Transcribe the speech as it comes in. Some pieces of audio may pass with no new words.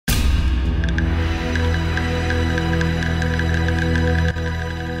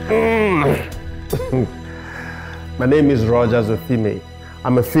My name is Ofime.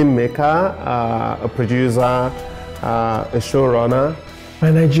 I'm a filmmaker, a producer, a showrunner. My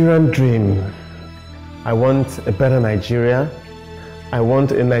Nigerian dream. I want a better Nigeria. I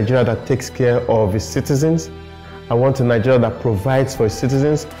want a Nigeria that takes care of its citizens. I want a Nigeria that provides for its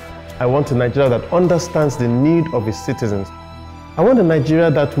citizens. I want a Nigeria that understands the need of its citizens. I want a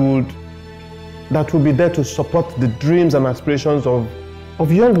Nigeria that will be there to support the dreams and aspirations of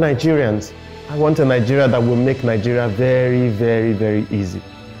young Nigerians. I want a Nigeria that will make Nigeria very, very, very easy.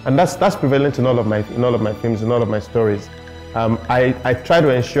 And that's prevalent in all of my films, in all of my stories. I try to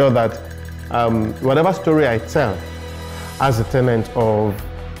ensure that whatever story I tell has a tenet of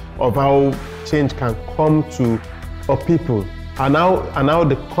how change can come to a people, and how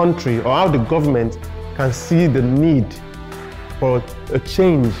the country or how the government can see the need for a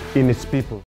change in its people.